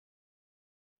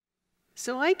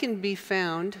So I can be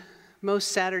found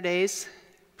most Saturdays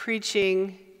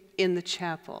preaching in the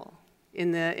chapel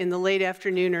in the late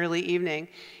afternoon, early evening.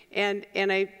 And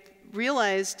I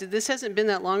realized this hasn't been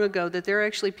that long ago that there are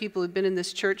actually people who've been in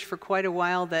this church for quite a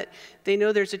while that they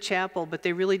know there's a chapel, but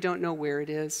they really don't know where it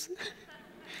is.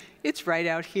 It's right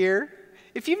out here.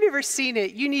 If you've never seen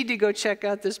it, you need to go check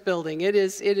out this building. It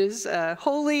is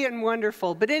holy and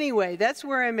wonderful. But anyway, that's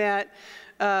where I'm at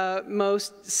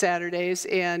most Saturdays.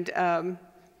 And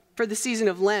for the season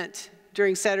of Lent,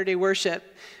 during Saturday worship,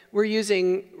 we're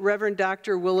using Reverend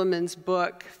Dr. Willimon's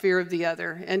book, Fear of the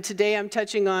Other. And today I'm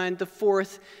touching on the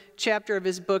 4th chapter of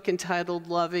his book entitled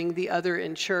Loving the Other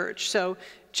in Church. So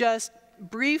just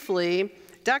briefly,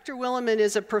 Dr. Willimon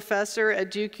is a professor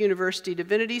at Duke University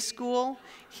Divinity School.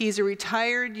 He's a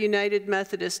retired United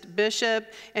Methodist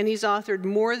bishop, and he's authored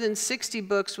more than 60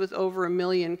 books with over 1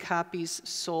 million copies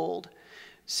sold.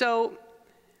 So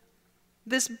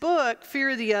this book,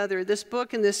 Fear of the Other, this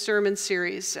book and this sermon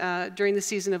series during the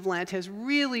season of Lent has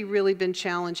really, really been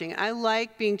challenging. I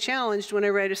like being challenged when I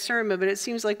write a sermon, but it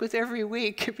seems like with every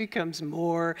week it becomes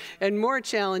more and more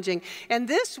challenging. And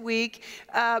this week,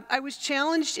 I was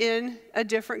challenged in a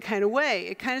different kind of way.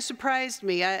 It kind of surprised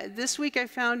me. This week I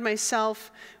found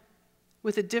myself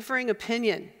with a differing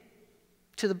opinion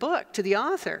to the book, to the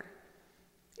author.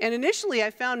 And initially I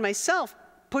found myself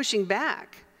pushing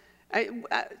back.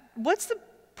 What's the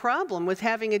problem with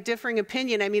having a differing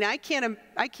opinion? I mean, I can't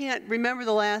remember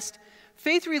the last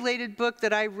faith-related book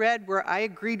that I read where I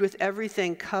agreed with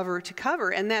everything cover to cover,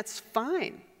 and that's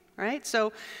fine, right?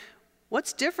 So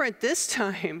what's different this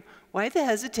time? Why the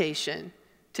hesitation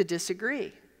to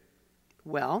disagree?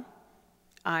 Well,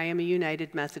 I am a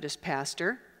United Methodist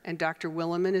pastor, and Dr.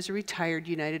 Willimon is a retired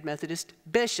United Methodist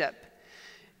bishop.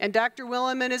 And Dr.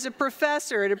 Willimon is a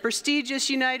professor at a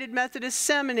prestigious United Methodist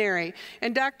seminary.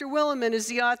 And Dr. Willimon is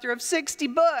the author of 60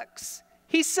 books.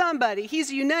 He's somebody.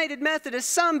 He's a United Methodist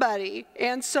somebody.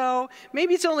 And so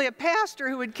maybe it's only a pastor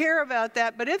who would care about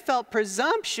that, but it felt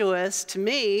presumptuous to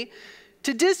me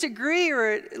to disagree or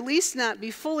at least not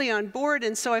be fully on board.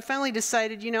 And so I finally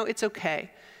decided, you know, it's okay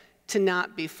to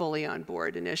not be fully on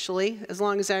board initially, as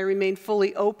long as I remain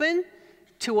fully open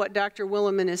to what Dr.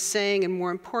 Willimon is saying, and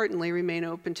more importantly, remain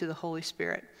open to the Holy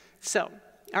Spirit. So,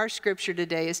 our scripture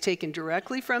today is taken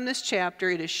directly from this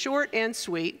chapter. It is short and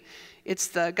sweet. It's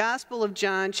the Gospel of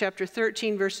John, chapter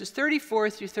 13, verses 34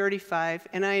 through 35,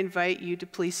 and I invite you to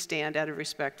please stand out of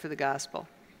respect for the gospel.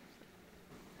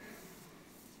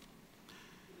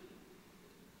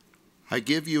 I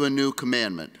give you a new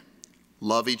commandment.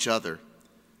 Love each other.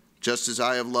 Just as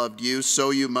I have loved you, so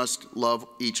you must love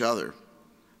each other.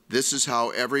 This is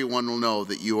how everyone will know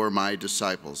that you are my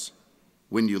disciples,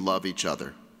 when you love each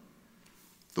other.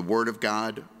 The word of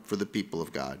God for the people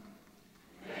of God.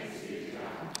 Thanks be to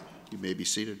God. You may be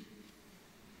seated.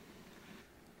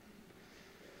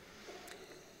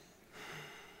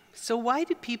 So why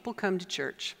do people come to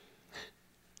church?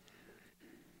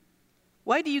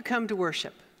 Why do you come to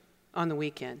worship on the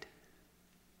weekend?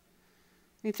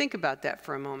 I mean, think about that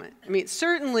for a moment. I mean,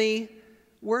 certainly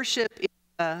worship is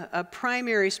a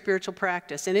primary spiritual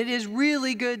practice, and it is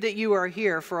really good that you are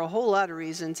here for a whole lot of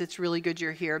reasons. It's really good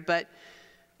you're here, but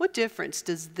what difference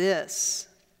does this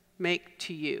make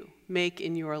to you, make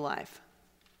in your life?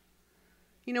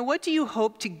 You know, what do you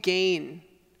hope to gain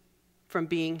from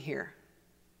being here?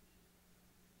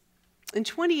 In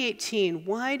 2018,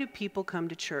 why do people come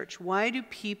to church? Why do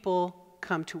people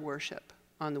come to worship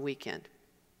on the weekend?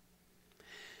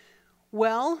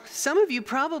 Well, some of you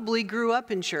probably grew up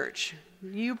in church.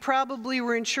 You probably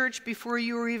were in church before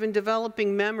you were even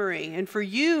developing memory. And for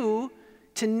you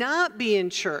to not be in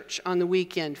church on the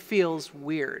weekend feels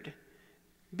weird.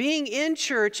 Being in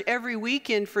church every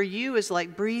weekend for you is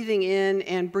like breathing in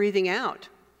and breathing out.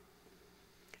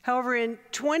 However, in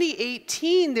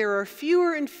 2018, there are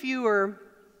fewer and fewer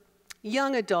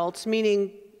young adults,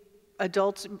 meaning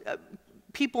adults,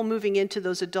 people moving into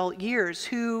those adult years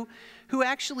who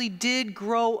actually did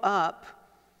grow up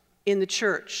in the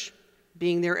church,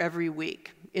 being there every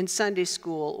week, in Sunday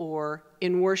school or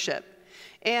in worship.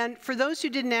 And for those who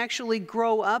didn't actually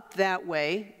grow up that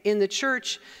way in the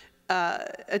church,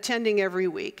 attending every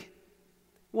week,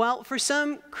 well, for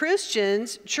some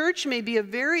Christians, church may be a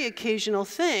very occasional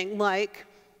thing, like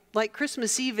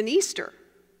Christmas Eve and Easter.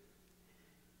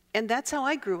 And that's how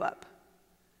I grew up.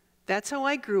 That's how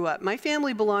I grew up. My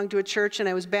family belonged to a church, and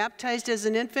I was baptized as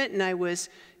an infant, and I was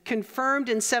confirmed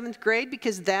in 7th grade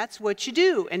because that's what you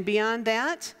do. And beyond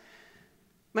that,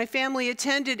 my family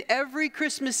attended every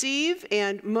Christmas Eve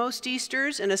and most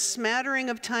Easters and a smattering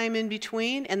of time in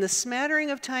between, and the smattering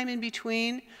of time in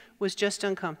between was just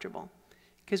uncomfortable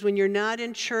Because when you're not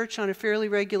in church on a fairly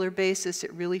regular basis,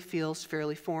 it really feels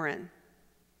fairly foreign.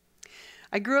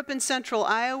 I grew up in central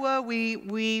Iowa.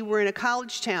 We were in a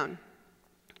college town.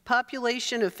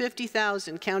 Population of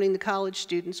 50,000, counting the college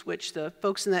students, which the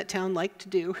folks in that town like to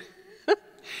do.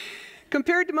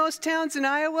 Compared to most towns in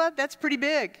Iowa, that's pretty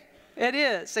big. It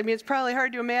is. I mean, it's probably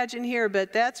hard to imagine here,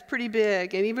 but that's pretty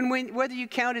big, and even whether you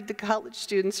counted the college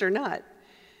students or not.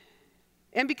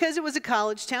 And because it was a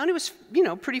college town, it was,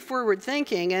 pretty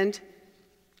forward-thinking, and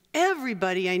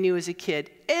everybody I knew as a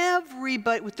kid,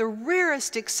 everybody, with the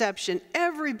rarest exception,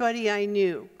 everybody I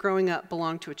knew growing up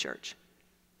belonged to a church.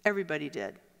 Everybody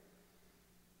did.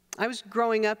 I was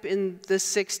growing up in the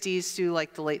 60s to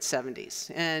like the late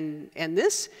 70s, and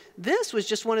this was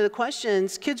just one of the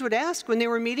questions kids would ask when they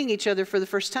were meeting each other for the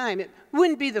first time. It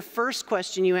wouldn't be the first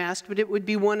question you asked, but it would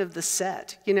be one of the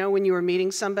set, when you were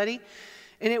meeting somebody.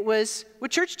 And it was, what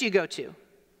church do you go to?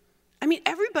 I mean,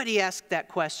 everybody asked that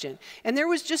question, and there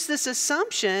was just this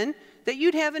assumption that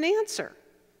you'd have an answer.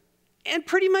 And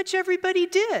pretty much everybody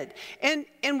did.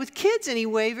 And with kids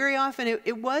anyway, very often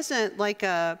it wasn't like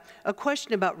a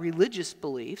question about religious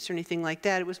beliefs or anything like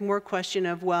that. It was more a question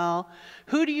of, well,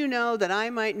 who do you know that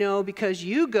I might know because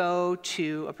you go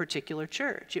to a particular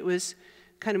church? It was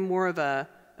kind of more of a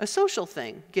social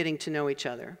thing, getting to know each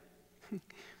other.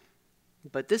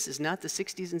 But this is not the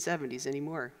 60s and 70s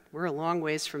anymore. We're a long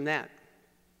ways from that.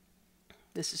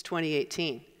 This is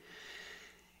 2018.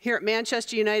 Here at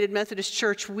Manchester United Methodist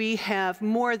Church, we have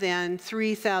more than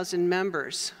 3,000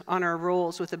 members on our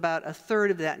rolls, with about a third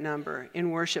of that number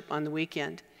in worship on the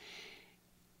weekend.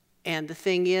 And the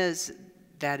thing is,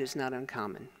 that is not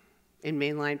uncommon. In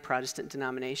mainline Protestant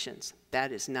denominations,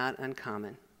 that is not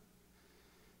uncommon.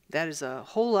 That is a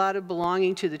whole lot of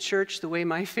belonging to the church the way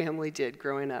my family did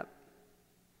growing up.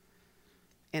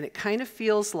 And it kind of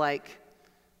feels like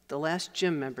the last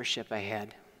gym membership I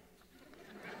had.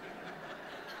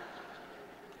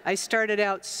 I started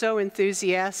out so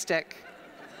enthusiastic.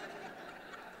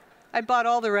 I bought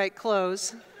all the right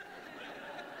clothes.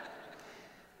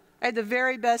 I had the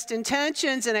very best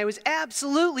intentions, and I was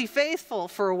absolutely faithful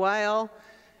for a while.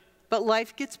 But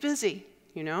life gets busy,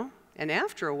 And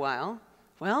after a while,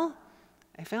 well,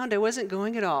 I found I wasn't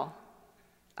going at all.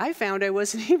 I found I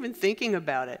wasn't even thinking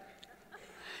about it.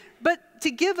 But to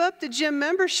give up the gym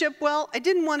membership, well, I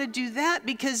didn't want to do that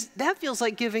because that feels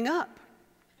like giving up,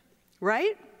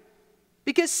 right?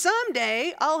 Because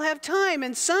someday I'll have time,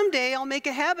 and someday I'll make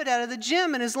a habit out of the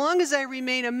gym, and as long as I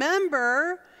remain a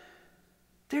member,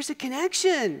 there's a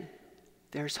connection.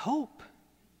 There's hope,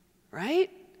 right?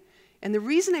 And the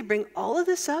reason I bring all of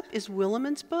this up is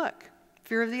Willimon's book,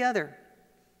 Fear of the Other.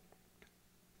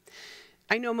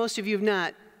 I know most of you have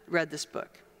not read this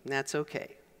book, and that's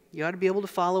okay. You ought to be able to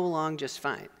follow along just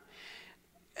fine.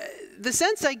 The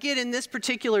sense I get in this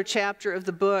particular chapter of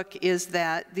the book is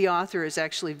that the author is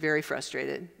actually very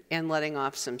frustrated and letting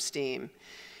off some steam.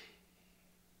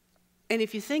 And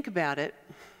if you think about it,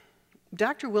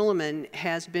 Dr. Willimon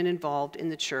has been involved in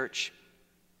the church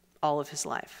all of his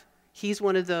life. He's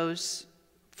one of those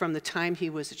from the time he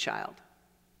was a child,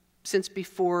 since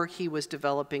before he was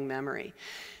developing memory.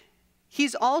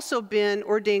 He's also been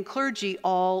ordained clergy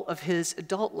all of his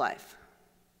adult life.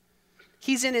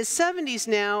 He's in his 70s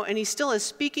now, and he still has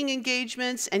speaking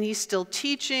engagements, and he's still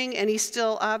teaching, and he's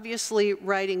still obviously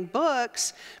writing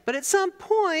books, but at some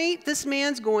point, this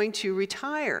man's going to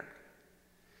retire.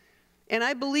 And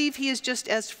I believe he is just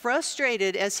as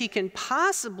frustrated as he can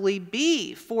possibly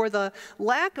be for the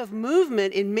lack of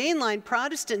movement in mainline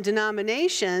Protestant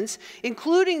denominations,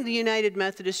 including the United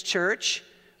Methodist Church,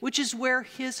 which is where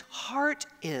his heart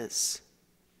is.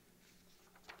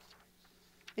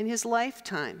 In his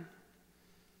lifetime,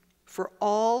 for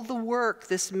all the work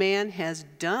this man has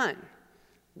done,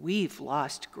 we've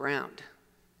lost ground,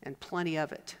 and plenty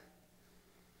of it.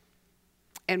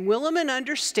 And Willimon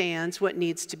understands what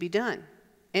needs to be done.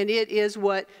 And it is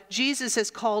what Jesus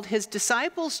has called his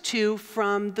disciples to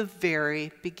from the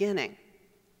very beginning.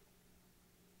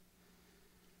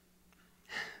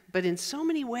 But in so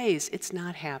many ways, it's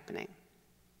not happening.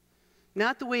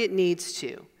 Not the way it needs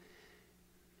to.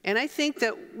 And I think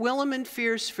that Willimon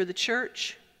fears for the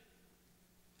church.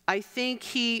 I think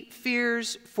he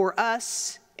fears for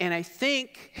us, and I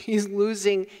think he's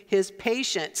losing his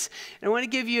patience. And I want to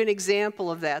give you an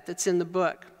example of that that's in the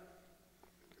book.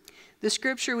 The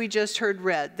scripture we just heard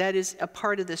read, that is a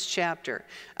part of this chapter.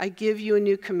 I give you a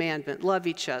new commandment, love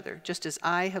each other. Just as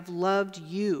I have loved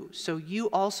you, so you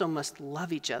also must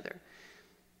love each other.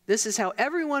 This is how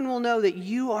everyone will know that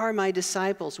you are my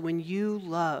disciples, when you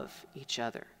love each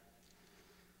other.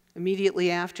 Immediately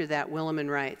after that, Willimon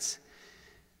writes,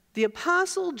 The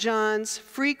Apostle John's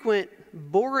frequent,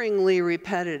 boringly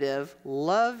repetitive,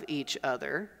 love each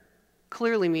other,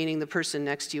 clearly meaning the person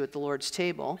next to you at the Lord's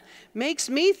table, makes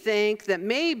me think that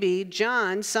maybe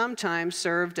John sometimes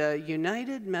served a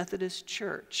United Methodist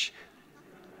Church.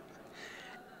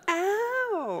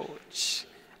 Ouch!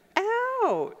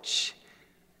 Ouch!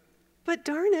 But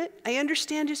darn it, I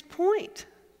understand his point.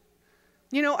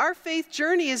 You know, our faith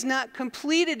journey is not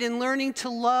completed in learning to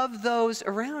love those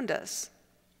around us,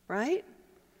 right?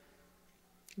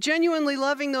 Genuinely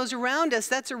loving those around us,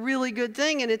 that's a really good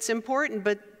thing and it's important,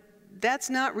 but that's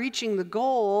not reaching the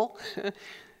goal.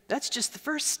 That's just the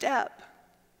first step.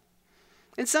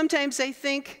 And sometimes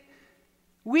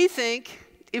we think,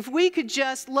 if we could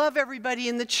just love everybody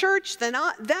in the church, then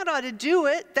that ought to do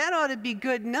it. That ought to be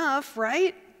good enough,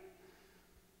 right?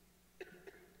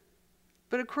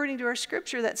 But according to our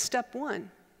scripture, that's step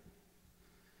one.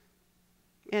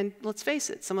 And let's face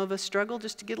it, some of us struggle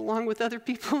just to get along with other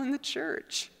people in the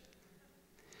church.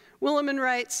 Willimon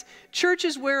writes, "Church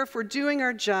is where if we're doing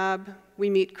our job, we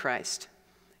meet Christ,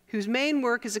 whose main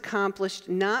work is accomplished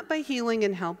not by healing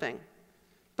and helping,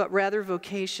 but rather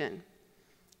vocation.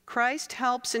 Christ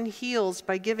helps and heals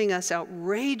by giving us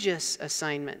outrageous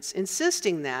assignments,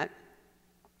 insisting that,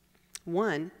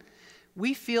 1,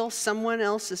 we feel someone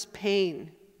else's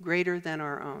pain greater than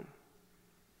our own.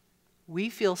 We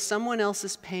feel someone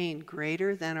else's pain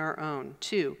greater than our own.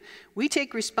 2, we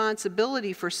take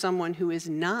responsibility for someone who is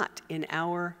not in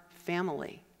our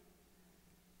family.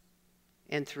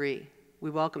 And 3, we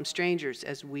welcome strangers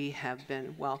as we have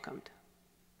been welcomed."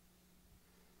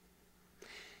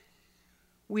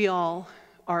 We all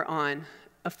are on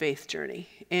a faith journey.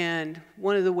 And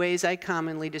one of the ways I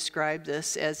commonly describe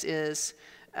this is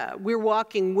we're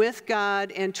walking with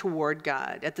God and toward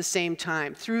God at the same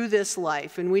time through this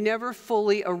life, and we never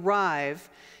fully arrive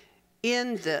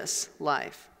in this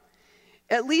life.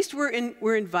 At least we're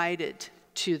invited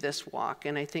to this walk,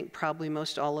 and I think probably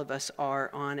most all of us are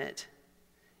on it.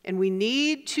 And we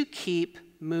need to keep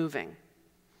moving.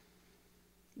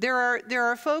 There are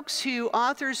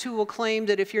authors who will claim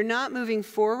that if you're not moving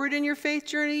forward in your faith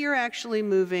journey, you're actually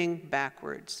moving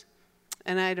backwards.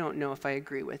 And I don't know if I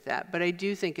agree with that, but I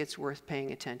do think it's worth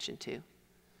paying attention to.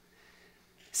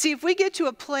 See, if we get to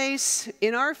a place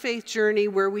in our faith journey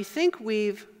where we think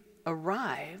we've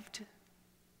arrived,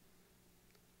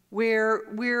 where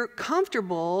we're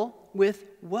comfortable with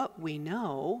what we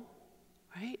know,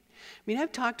 right? I mean,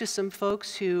 I've talked to some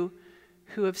folks who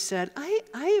have said, I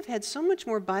have had so much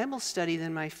more Bible study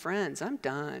than my friends. I'm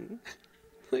done.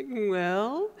 Like,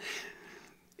 well,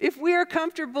 if we are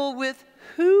comfortable with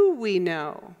who we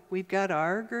know, we've got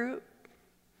our group.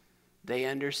 They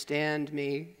understand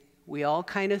me. We all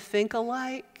kind of think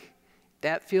alike.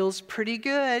 That feels pretty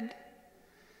good.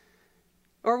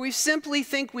 Or we simply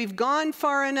think we've gone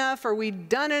far enough, or we've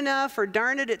done enough, or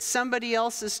darn it, it's somebody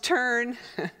else's turn.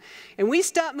 And we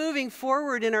stop moving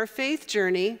forward in our faith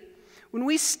journey. When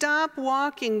we stop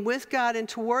walking with God and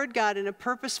toward God in a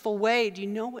purposeful way, do you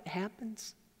know what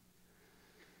happens?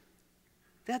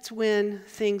 That's when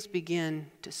things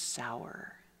begin to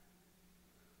sour.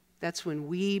 That's when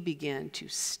we begin to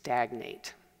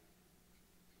stagnate.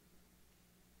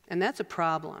 And that's a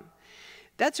problem.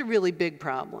 That's a really big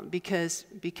problem because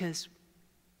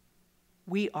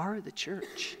we are the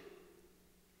church.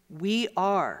 We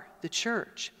are the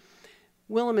church.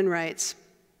 Willimon writes,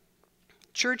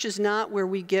 "Church is not where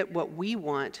we get what we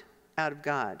want out of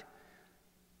God.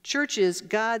 Church is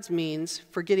God's means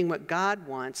for getting what God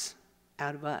wants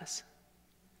out of us."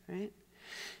 Right?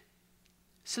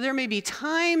 So there may be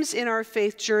times in our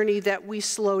faith journey that we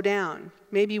slow down.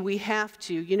 Maybe we have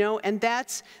to, and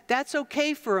that's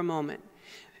okay for a moment.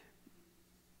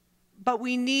 But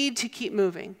we need to keep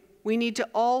moving. We need to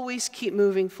always keep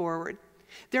moving forward.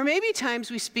 There may be times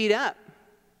we speed up.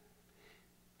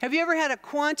 Have you ever had a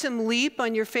quantum leap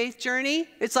on your faith journey?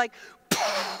 It's like,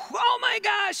 oh my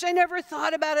gosh, I never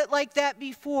thought about it like that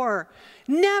before.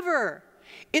 Never.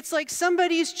 It's like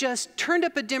somebody's just turned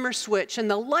up a dimmer switch and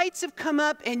the lights have come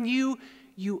up and you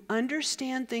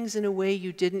understand things in a way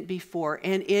you didn't before,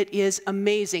 and it is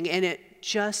amazing, and it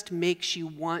just makes you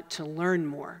want to learn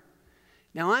more.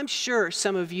 Now, I'm sure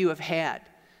some of you have had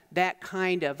that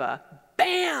kind of a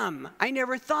bam, I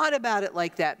never thought about it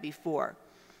like that before.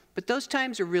 But those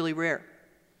times are really rare.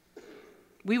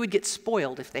 We would get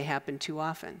spoiled if they happened too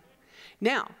often.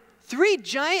 Now, 3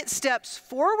 giant steps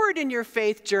forward in your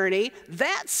faith journey,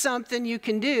 that's something you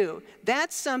can do.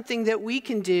 That's something that we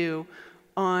can do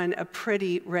on a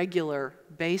pretty regular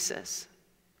basis.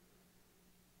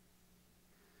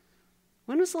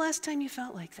 When was the last time you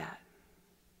felt like that?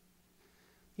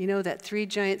 That 3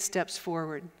 giant steps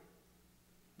forward.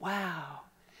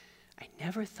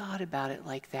 never thought about it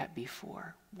like that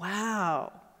before.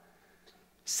 Wow.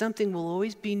 Something will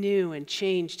always be new and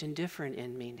changed and different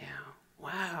in me now.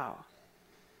 Wow.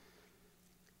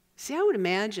 See, I would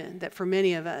imagine that for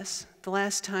many of us, the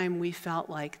last time we felt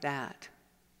like that,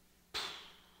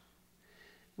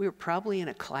 we were probably in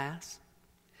a class.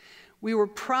 We were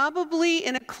probably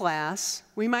in a class.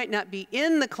 We might not be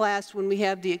in the class when we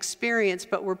have the experience,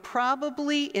 but we're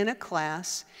probably in a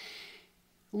class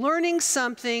learning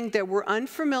something that we're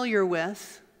unfamiliar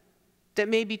with, that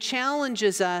maybe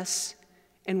challenges us,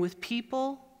 and with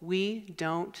people we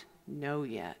don't know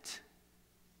yet.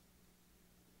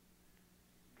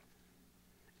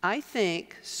 I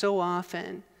think so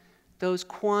often those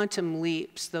quantum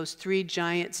leaps, those 3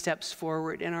 giant steps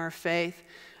forward in our faith,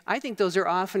 I think those are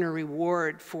often a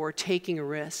reward for taking a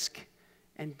risk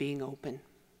and being open.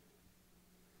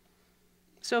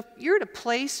 So if you're at a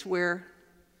place where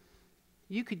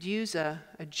you could use a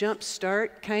jump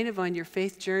start kind of on your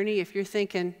faith journey, if you're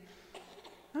thinking,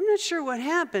 I'm not sure what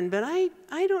happened, but I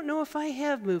don't know if I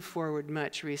have moved forward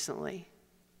much recently.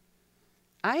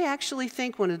 I actually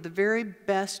think one of the very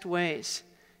best ways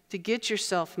to get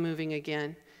yourself moving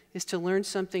again is to learn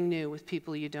something new with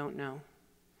people you don't know.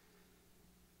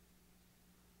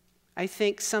 I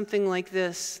think something like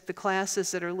this, the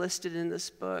classes that are listed in this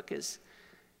book,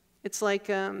 it's like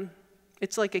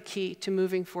a key to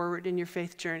moving forward in your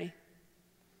faith journey.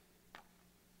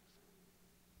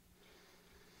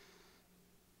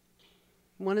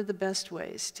 One of the best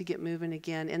ways to get moving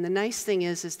again. And the nice thing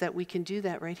is that we can do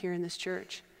that right here in this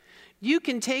church. You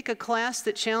can take a class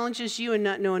that challenges you and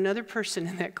not know another person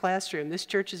in that classroom. This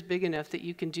church is big enough that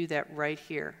you can do that right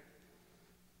here.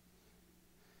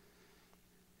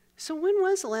 So when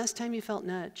was the last time you felt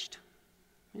nudged?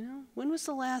 When was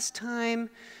the last time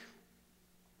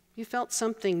you felt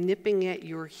something nipping at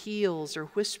your heels or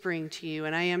whispering to you?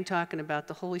 And I am talking about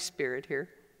the Holy Spirit here.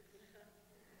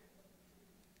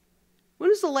 When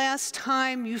was the last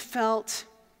time you felt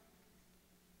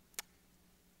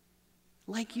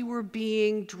like you were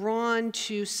being drawn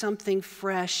to something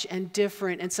fresh and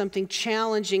different and something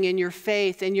challenging in your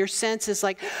faith, and your sense is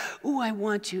like, ooh, I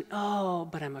want to, oh,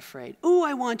 but I'm afraid. Ooh,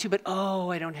 I want to, but oh,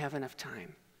 I don't have enough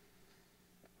time.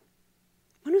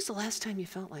 When was the last time you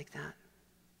felt like that?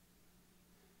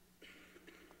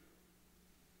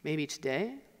 Maybe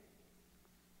today?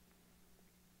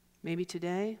 Maybe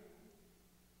today?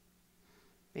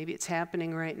 Maybe it's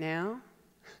happening right now.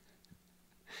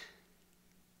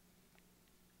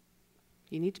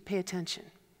 You need to pay attention.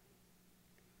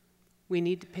 We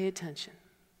need to pay attention.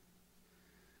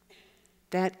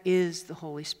 That is the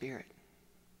Holy Spirit.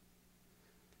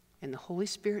 And the Holy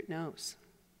Spirit knows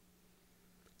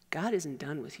God isn't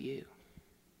done with you.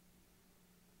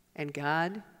 And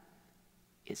God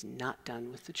is not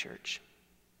done with the church.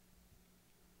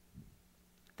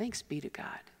 Thanks be to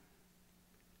God.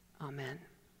 Amen.